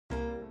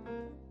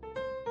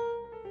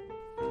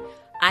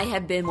I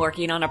have been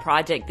working on a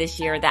project this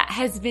year that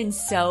has been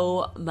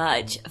so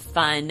much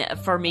fun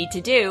for me to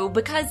do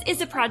because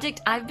it's a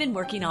project I've been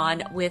working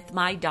on with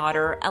my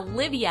daughter,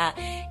 Olivia,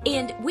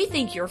 and we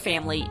think your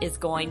family is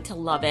going to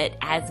love it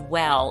as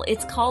well.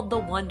 It's called the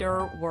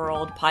Wonder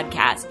World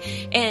Podcast.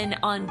 And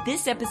on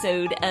this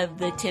episode of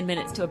the 10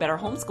 Minutes to a Better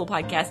Homeschool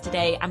podcast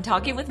today, I'm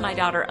talking with my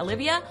daughter,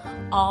 Olivia,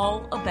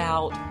 all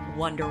about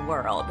Wonder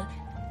World.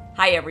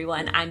 Hi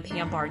everyone, I'm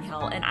Pam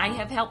Barnhill, and I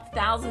have helped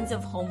thousands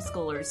of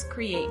homeschoolers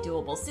create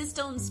doable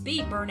systems,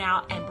 beat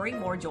burnout, and bring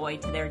more joy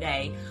to their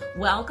day.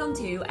 Welcome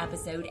to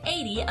episode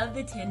 80 of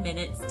the 10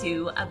 Minutes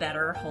to a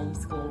Better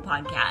Homeschool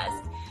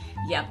podcast.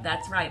 Yep,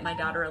 that's right. My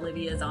daughter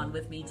Olivia is on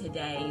with me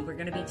today. We're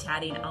going to be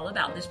chatting all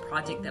about this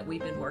project that we've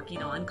been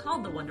working on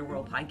called the Wonder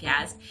World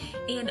Podcast,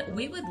 and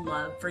we would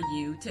love for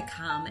you to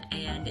come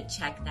and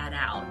check that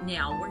out.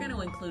 Now, we're going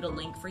to include a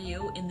link for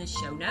you in the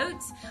show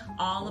notes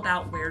all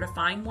about where to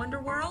find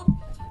Wonder World.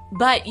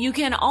 But you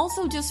can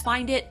also just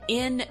find it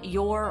in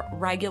your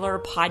regular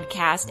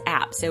podcast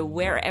app. So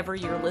wherever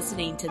you're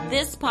listening to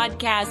this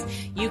podcast,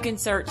 you can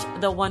search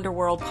the Wonder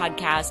World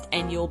Podcast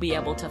and you'll be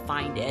able to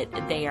find it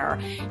there.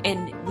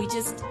 And we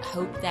just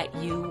hope that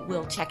you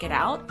will check it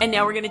out. And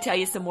now we're going to tell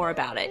you some more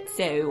about it.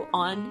 So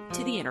on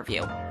to the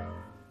interview.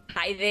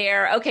 Hi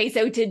there. Okay,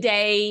 so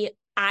today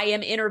I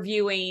am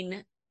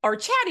interviewing or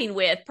chatting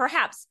with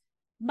perhaps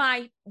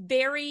my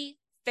very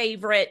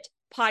favorite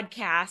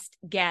podcast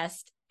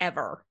guest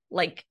ever.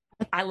 Like,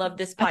 I love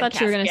this podcast. I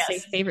thought you were going to say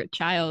favorite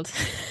child.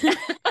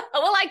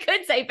 Well, I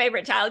could say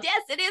favorite child.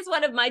 Yes, it is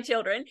one of my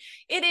children.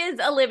 It is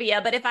Olivia.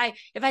 But if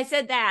I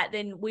said that,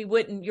 then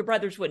your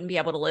brothers wouldn't be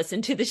able to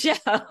listen to the show.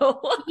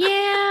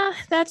 Yeah,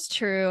 that's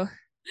true.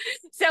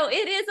 So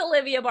it is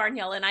Olivia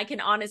Barnhill, and I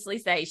can honestly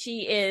say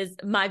she is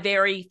my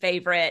very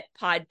favorite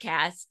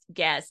podcast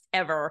guest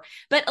ever.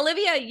 But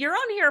Olivia, you're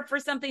on here for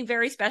something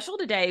very special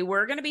today.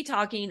 We're going to be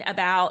talking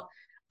about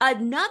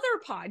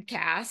another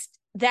podcast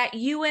that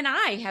you and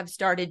I have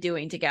started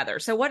doing together.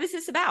 So what is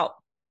this about?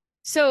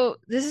 So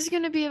this is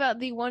going to be about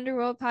the Wonder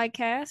World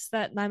podcast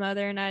that my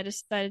mother and I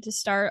decided to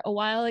start a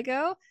while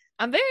ago.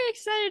 I'm very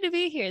excited to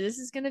be here. This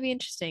is going to be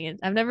interesting.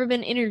 I've never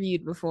been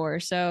interviewed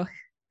before, so.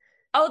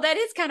 Oh, that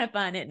is kind of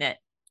fun, isn't it?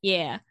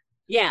 Yeah.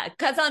 Yeah,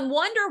 because on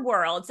Wonder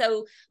World,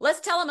 so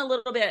let's tell them a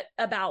little bit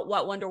about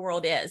what Wonder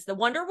World is. The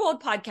Wonder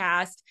World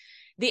podcast,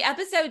 the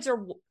episodes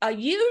are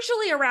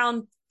usually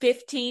around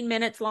 15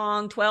 minutes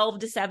long, 12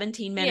 to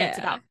 17 minutes,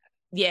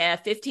 yeah.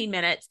 15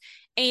 minutes.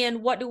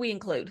 And what do we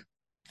include?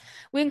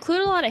 We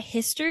include a lot of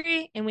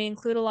history, and we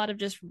include a lot of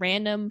just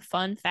random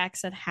fun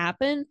facts that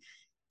happen.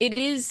 It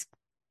is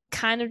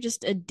kind of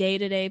just a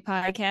day-to-day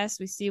podcast.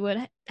 We see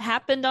what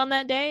happened on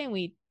that day, and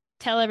we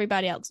tell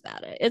everybody else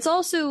about it. It's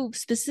also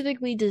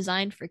specifically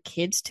designed for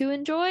kids to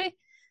enjoy,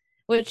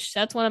 which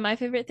that's one of my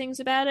favorite things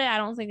about it. I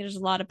don't think there's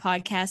a lot of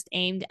podcasts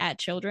aimed at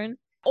children.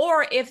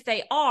 Or if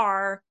they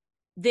are,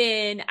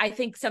 then I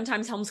think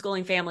sometimes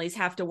homeschooling families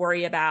have to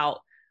worry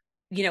about,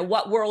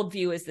 what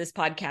worldview is this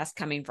podcast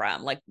coming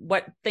from? Like,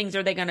 what things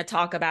are they going to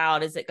talk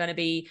about? Is it going to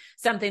be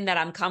something that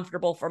I'm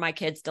comfortable for my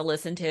kids to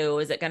listen to?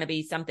 Is it going to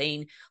be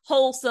something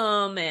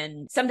wholesome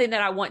and something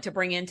that I want to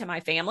bring into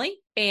my family?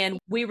 And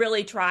we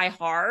really try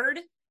hard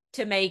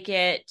to make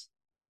it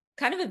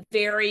kind of a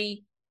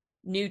very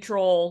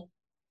neutral,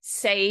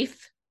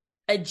 safe,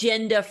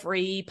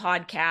 agenda-free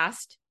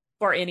podcast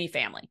for any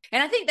family.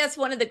 And I think that's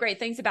one of the great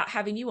things about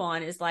having you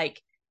on is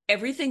like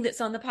everything that's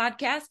on the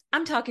podcast,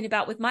 I'm talking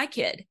about with my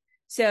kid.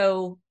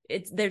 So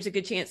there's a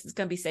good chance it's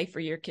going to be safe for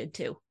your kid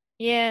too.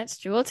 Yeah, it's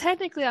true. Well,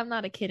 technically I'm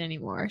not a kid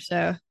anymore,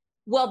 so.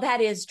 Well, that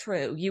is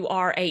true. You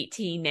are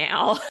 18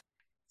 now.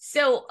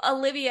 So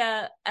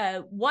Olivia,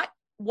 what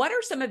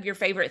are some of your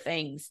favorite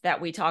things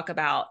that we talk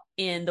about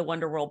in the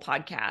Wonder World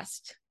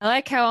podcast? I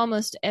like how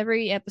almost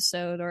every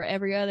episode or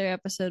every other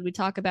episode we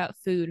talk about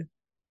food.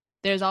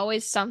 There's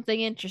always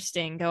something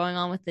interesting going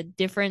on with a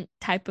different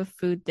type of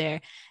food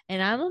there.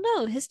 And I don't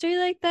know, history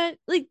like that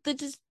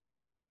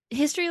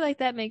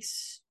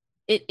makes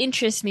it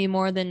interest me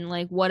more than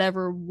like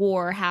whatever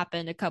war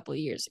happened a couple of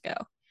years ago.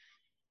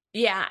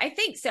 Yeah, I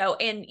think so.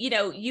 And,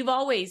 you've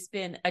always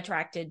been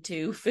attracted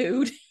to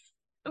food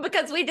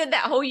because we did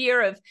that whole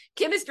year of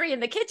chemistry in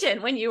the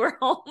kitchen when you were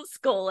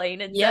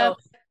homeschooling. And so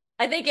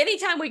I think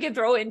anytime we can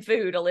throw in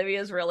food,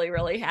 Olivia's really,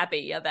 really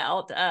happy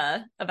about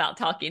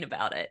talking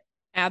about it.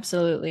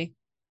 Absolutely.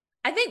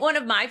 I think one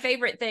of my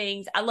favorite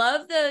things, I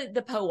love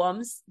the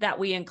poems that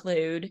we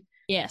include.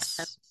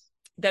 Yes.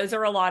 Those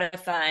are a lot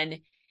of fun.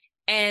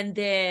 And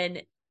then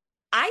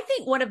I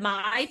think one of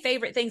my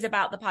favorite things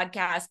about the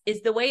podcast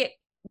is the way it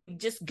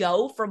just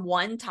go from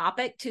one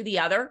topic to the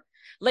other.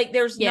 Like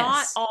there's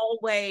not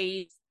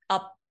always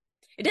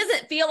it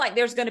doesn't feel like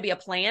there's going to be a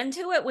plan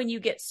to it when you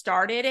get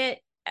started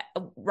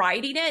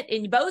writing it.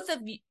 And both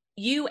of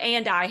you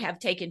and I have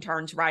taken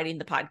turns writing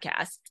the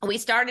podcast. We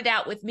started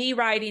out with me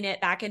writing it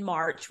back in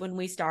March when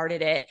we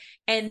started it.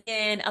 And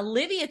then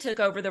Olivia took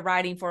over the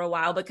writing for a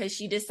while because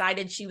she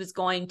decided she was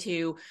going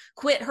to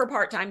quit her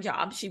part-time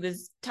job. She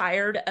was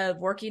tired of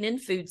working in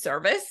food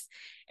service.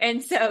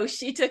 And so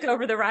she took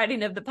over the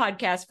writing of the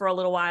podcast for a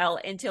little while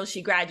until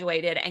she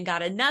graduated and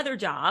got another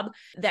job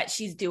that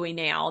she's doing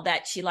now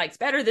that she likes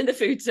better than the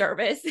food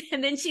service.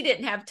 And then she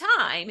didn't have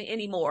time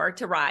anymore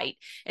to write.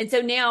 And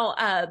so now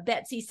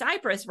Betsy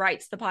Cypress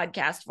writes the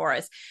podcast for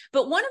us.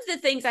 But one of the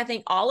things I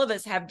think all of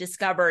us have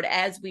discovered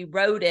as we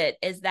wrote it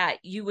is that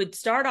you would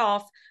start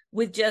off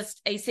with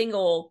just a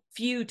single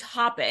few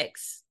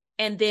topics,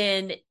 and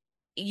then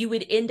you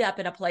would end up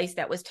in a place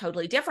that was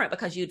totally different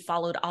because you'd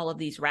followed all of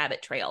these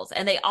rabbit trails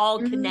and they all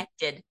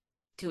connected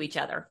to each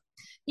other.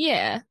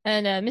 Yeah.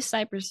 And Miss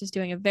Cypress is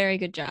doing a very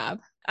good job.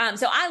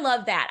 So I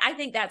love that. I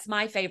think that's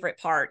my favorite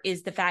part,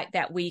 is the fact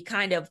that we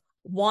kind of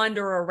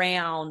wander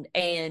around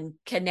and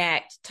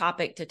connect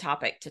topic to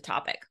topic to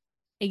topic.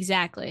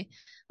 Exactly.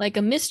 Like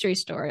a mystery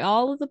story.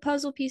 All of the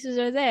puzzle pieces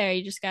are there.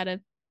 You just gotta,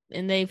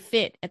 and they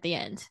fit at the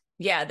end.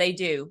 Yeah, they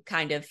do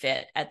kind of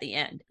fit at the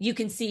end. You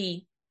can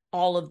see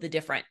all of the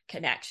different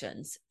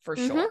connections for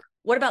sure.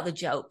 What about the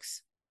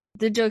jokes?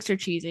 The jokes are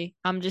cheesy.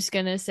 I'm just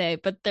gonna say,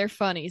 but they're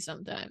funny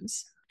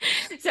sometimes.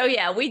 So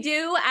yeah, we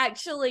do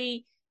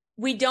actually,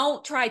 we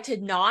don't try to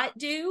not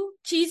do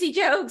cheesy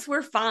jokes.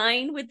 We're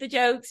fine with the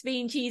jokes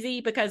being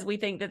cheesy because we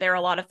think that they're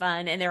a lot of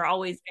fun and they're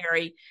always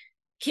very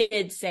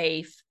kid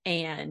safe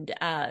and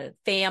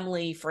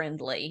family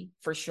friendly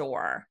for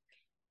sure.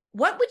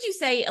 What would you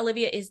say,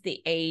 Olivia, is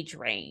the age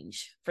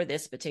range for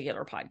this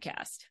particular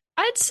podcast?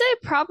 I'd say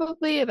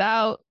probably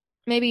about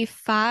maybe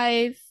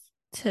 5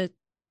 to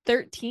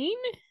 13,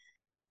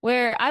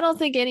 where I don't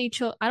think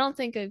I don't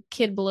think a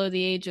kid below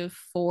the age of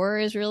 4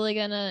 is really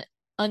gonna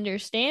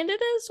understand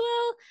it as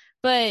well.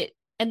 But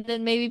and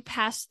then maybe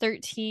past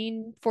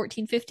 13,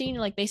 14, 15,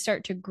 like they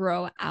start to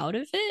grow out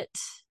of it.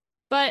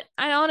 But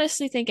I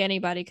honestly think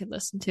anybody could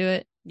listen to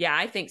it. Yeah,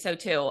 I think so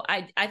too.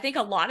 I think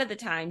a lot of the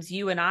times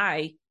you and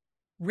I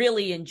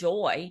really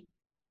enjoy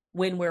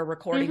when we're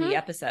recording the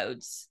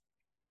episodes.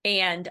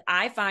 And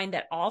I find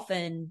that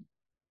often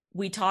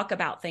we talk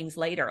about things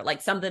later,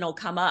 like something will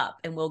come up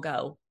and we'll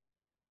go,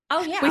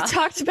 oh yeah, we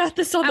talked about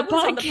this on the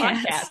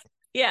podcast.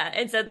 Yeah.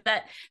 And so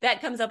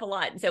that comes up a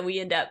lot. And so we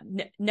end up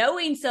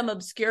knowing some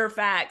obscure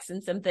facts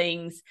and some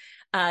things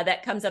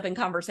that comes up in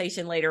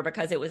conversation later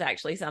because it was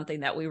actually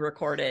something that we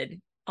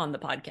recorded on the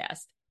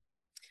podcast.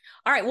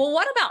 All right. Well,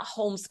 what about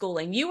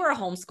homeschooling? You were a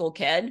homeschool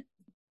kid.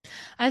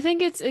 I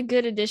think it's a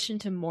good addition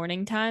to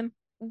morning time.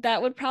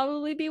 That would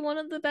probably be one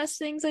of the best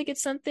things. Like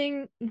it's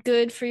something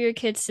good for your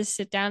kids to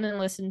sit down and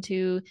listen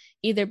to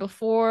either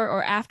before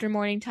or after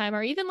morning time,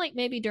 or even like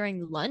maybe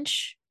during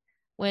lunch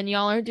when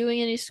y'all aren't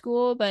doing any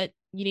school, but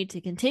you need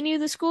to continue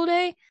the school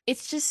day.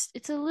 It's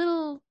a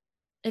little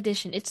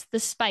addition. It's the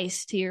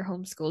spice to your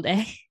homeschool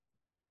day.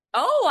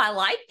 Oh, I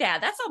like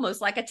that. That's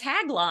almost like a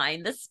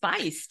tagline, the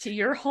spice to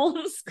your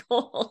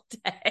homeschool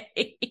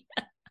day.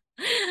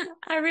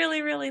 I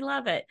really, really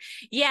love it.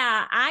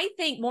 Yeah, I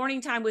think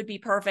morning time would be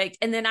perfect.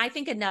 And then I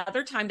think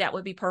another time that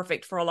would be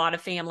perfect for a lot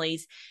of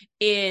families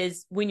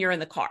is when you're in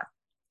the car.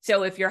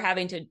 So if you're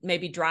having to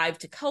maybe drive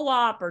to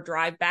co-op or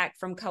drive back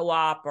from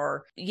co-op,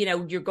 or, you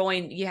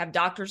have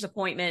doctor's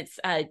appointments.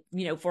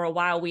 For a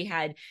while we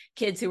had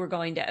kids who were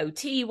going to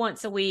OT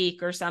once a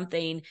week or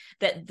something,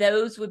 that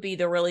those would be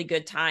the really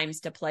good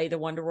times to play the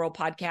Wonder World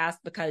podcast,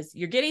 because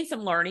you're getting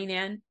some learning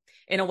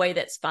in a way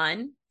that's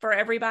fun for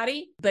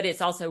everybody, but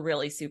it's also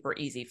really super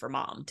easy for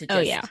mom to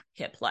just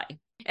hit play.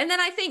 And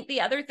then I think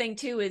the other thing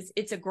too is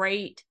it's a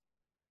great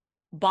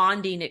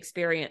bonding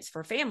experience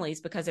for families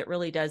because it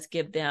really does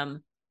give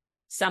them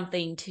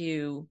something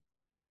to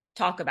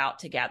talk about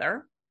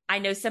together. I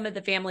know some of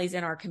the families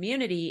in our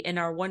community, in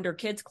our Wonder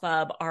Kids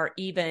Club,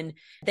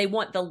 they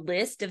want the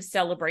list of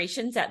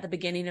celebrations at the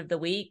beginning of the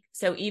week.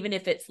 So even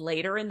if it's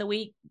later in the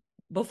week,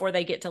 before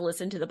they get to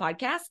listen to the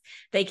podcast,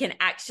 they can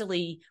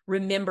actually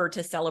remember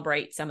to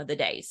celebrate some of the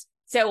days.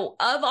 So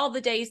of all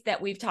the days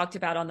that we've talked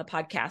about on the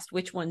podcast,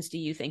 which ones do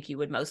you think you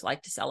would most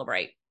like to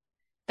celebrate?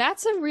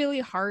 That's a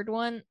really hard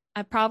one.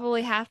 I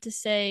probably have to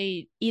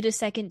say eat a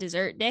second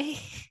dessert day.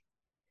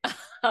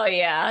 Oh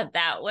yeah,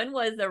 that one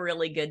was a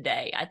really good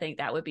day. I think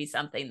that would be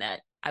something that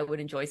I would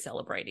enjoy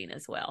celebrating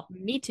as well.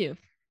 Me too.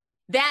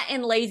 That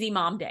and Lazy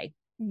Mom Day.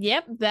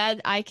 Yep,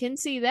 that I can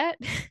see that.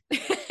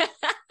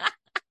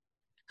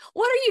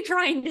 What are you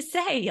trying to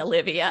say,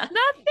 Olivia?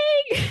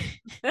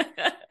 Nothing.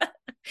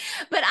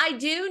 But I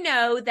do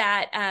know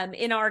that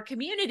in our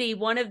community,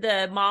 one of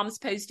the moms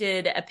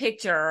posted a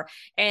picture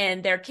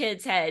and their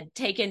kids had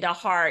taken to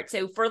heart.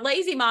 So for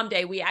Lazy Mom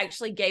Day, we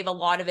actually gave a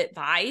lot of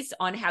advice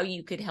on how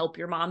you could help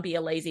your mom be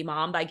a lazy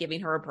mom by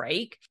giving her a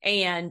break.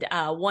 And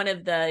one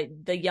of the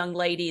young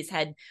ladies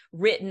had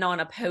written on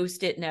a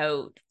Post-it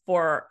note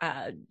for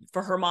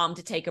her mom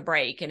to take a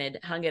break, and had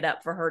hung it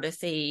up for her to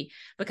see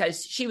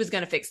because she was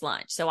going to fix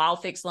lunch. So I'll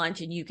fix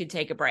lunch and you could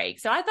take a break.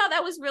 So I thought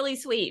that was really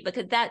sweet,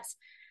 because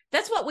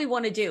that's what we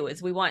want to do,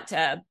 is we want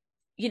to,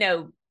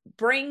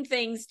 bring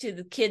things to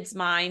the kids'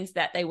 minds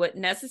that they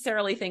wouldn't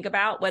necessarily think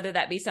about, whether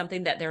that be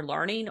something that they're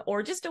learning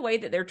or just a way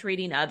that they're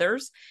treating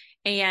others.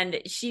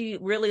 And she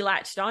really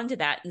latched onto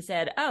that and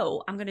said,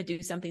 oh, I'm going to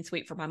do something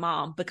sweet for my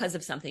mom because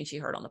of something she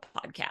heard on the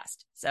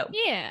podcast. So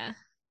yeah,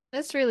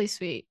 That's really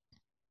sweet.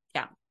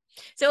 Yeah.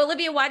 So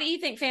Olivia, why do you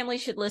think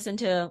families should listen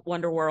to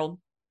Wonder World?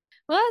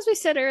 Well, as we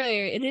said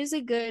earlier, it is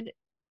a good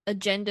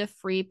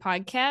agenda-free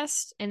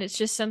podcast, and it's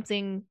just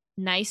something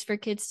nice for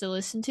kids to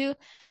listen to,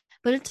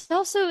 but it's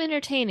also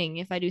entertaining,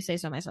 if I do say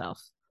so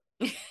myself.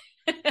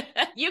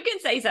 You can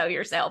say so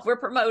yourself. We're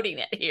promoting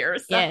it here.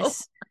 So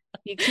Yes.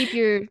 You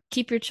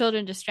keep your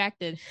children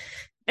distracted.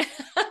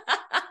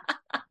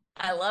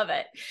 I love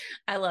it.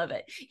 I love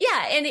it.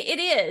 Yeah. And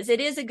it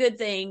is a good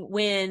thing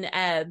when,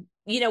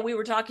 we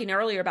were talking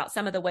earlier about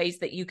some of the ways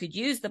that you could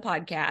use the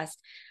podcast.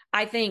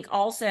 I think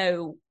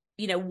also,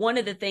 one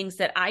of the things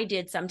that I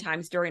did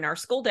sometimes during our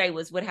school day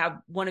would have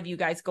one of you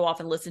guys go off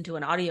and listen to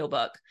an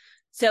audiobook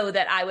so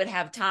that I would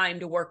have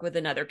time to work with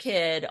another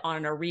kid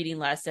on a reading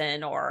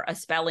lesson or a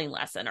spelling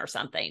lesson or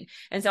something.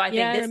 And so I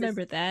think I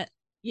remember that.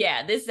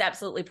 Yeah, this is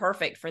absolutely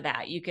perfect for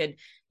that. You could,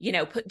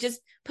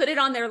 put it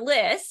on their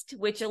list,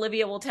 which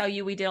Olivia will tell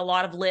you we did a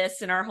lot of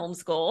lists in our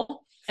homeschool.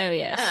 Oh,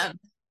 yes.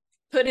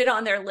 Put it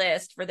on their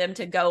list for them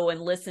to go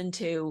and listen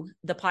to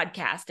the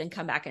podcast and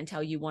come back and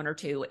tell you one or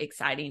two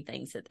exciting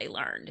things that they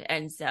learned.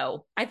 And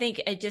so I think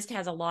it just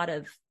has a lot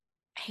of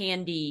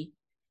handy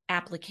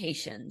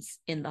applications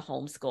in the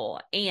homeschool,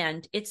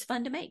 and it's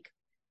fun to make.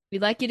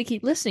 We'd like you to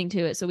keep listening to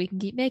it so we can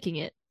keep making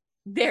it.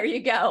 There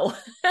you go.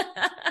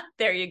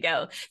 There you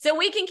go. So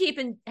we can keep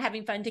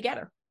having fun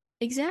together.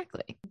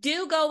 Exactly.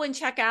 Do go and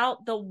check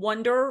out the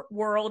Wonder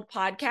World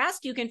podcast.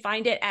 You can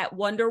find it at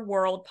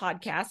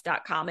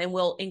wonderworldpodcast.com, and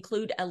we'll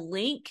include a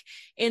link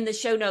in the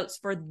show notes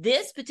for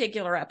this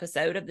particular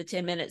episode of the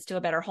 10 Minutes to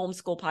a Better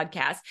Homeschool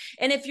podcast.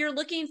 And if you're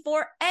looking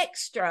for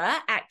extra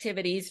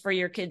activities for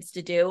your kids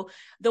to do,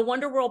 the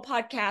Wonder World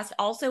podcast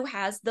also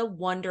has the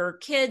Wonder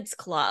Kids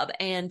Club.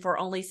 And for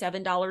only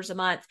 $7 a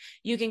month,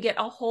 you can get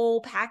a whole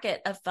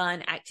packet of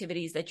fun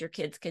activities that your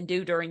kids can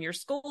do during your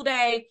school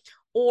day,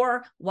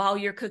 or while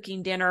you're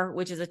cooking dinner,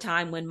 which is a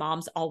time when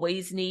moms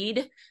always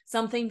need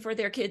something for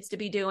their kids to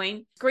be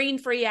doing.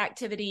 Screen-free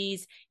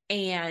activities,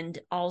 and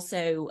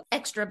also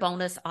extra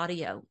bonus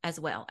audio as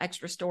well,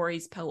 extra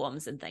stories,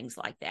 poems, and things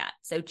like that.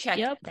 So check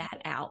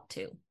that out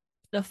too.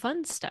 The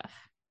fun stuff.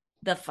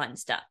 The fun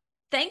stuff.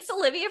 Thanks,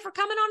 Olivia, for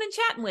coming on and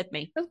chatting with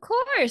me. Of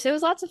course. It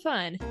was lots of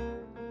fun.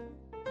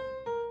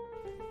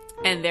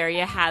 And there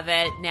you have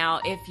it.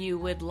 Now, if you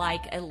would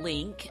like a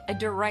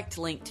direct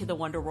link to the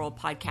Wonder World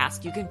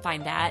podcast, you can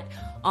find that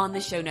on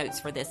the show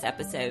notes for this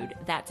episode.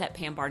 That's at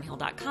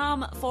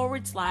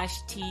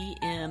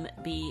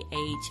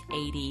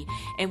pambarnhill.com/TMBH80.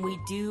 And we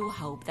do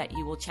hope that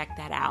you will check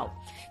that out.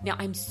 Now,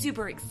 I'm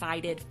super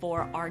excited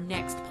for our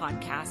next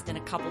podcast in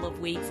a couple of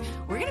weeks.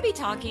 We're going to be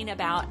talking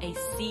about a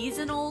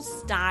seasonal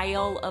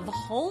style of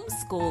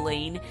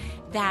homeschooling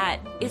that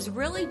is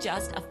really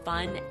just a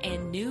fun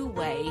and new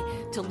way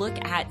to look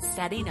at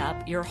setting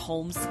up your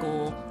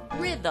homeschool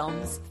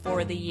rhythms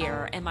for the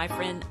year. And my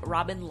friend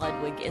Robin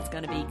Ludwig is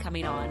going to be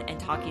coming on and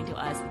talking to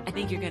us. I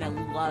think you're going to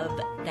love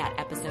that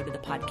episode of the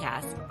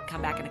podcast.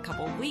 Come back in a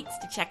couple of weeks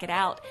to check it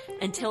out.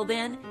 Until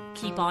then,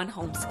 keep on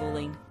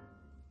homeschooling.